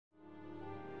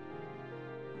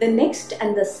The next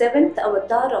and the seventh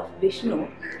avatar of Vishnu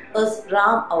is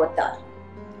Ram avatar.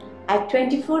 At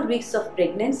 24 weeks of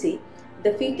pregnancy,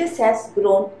 the fetus has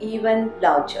grown even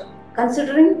larger.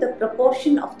 Considering the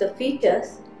proportion of the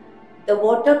fetus, the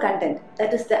water content,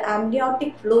 that is the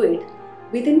amniotic fluid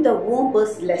within the womb,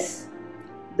 is less.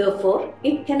 Therefore,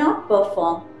 it cannot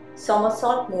perform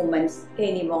somersault movements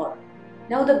anymore.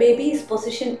 Now the baby is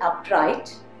positioned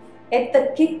upright, yet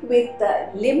the kick with the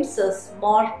limbs is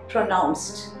more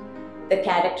pronounced. The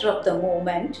character of the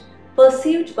movement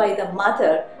perceived by the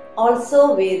mother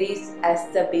also varies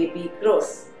as the baby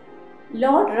grows.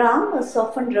 Lord Ram is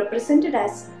often represented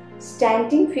as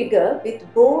standing figure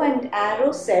with bow and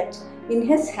arrow set in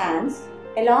his hands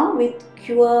along with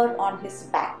quiver on his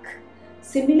back.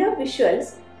 Similar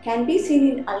visuals can be seen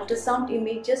in ultrasound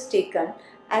images taken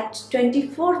at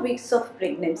 24 weeks of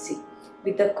pregnancy,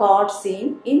 with the cord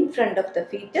seen in front of the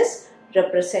fetus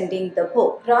representing the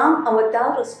bow. Ram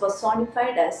avatar is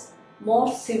personified as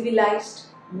more civilized,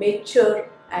 mature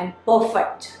and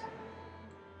perfect.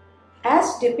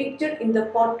 As depicted in the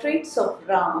portraits of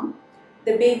Ram,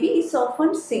 the baby is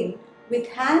often seen with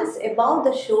hands above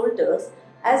the shoulders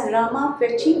as Rama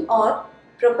fetching or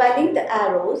propelling the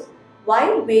arrows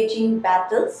while waging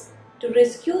battles to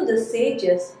rescue the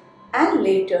sages and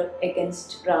later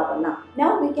against Ravana.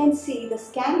 Now we can see the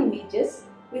scan images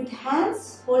with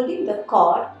hands holding the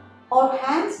cord or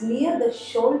hands near the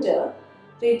shoulder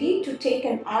ready to take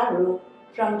an arrow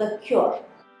from the quiver.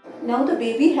 Now the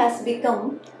baby has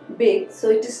become big, so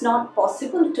it is not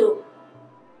possible to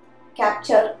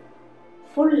capture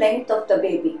full length of the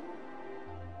baby.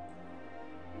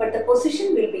 But the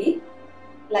position will be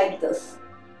like this.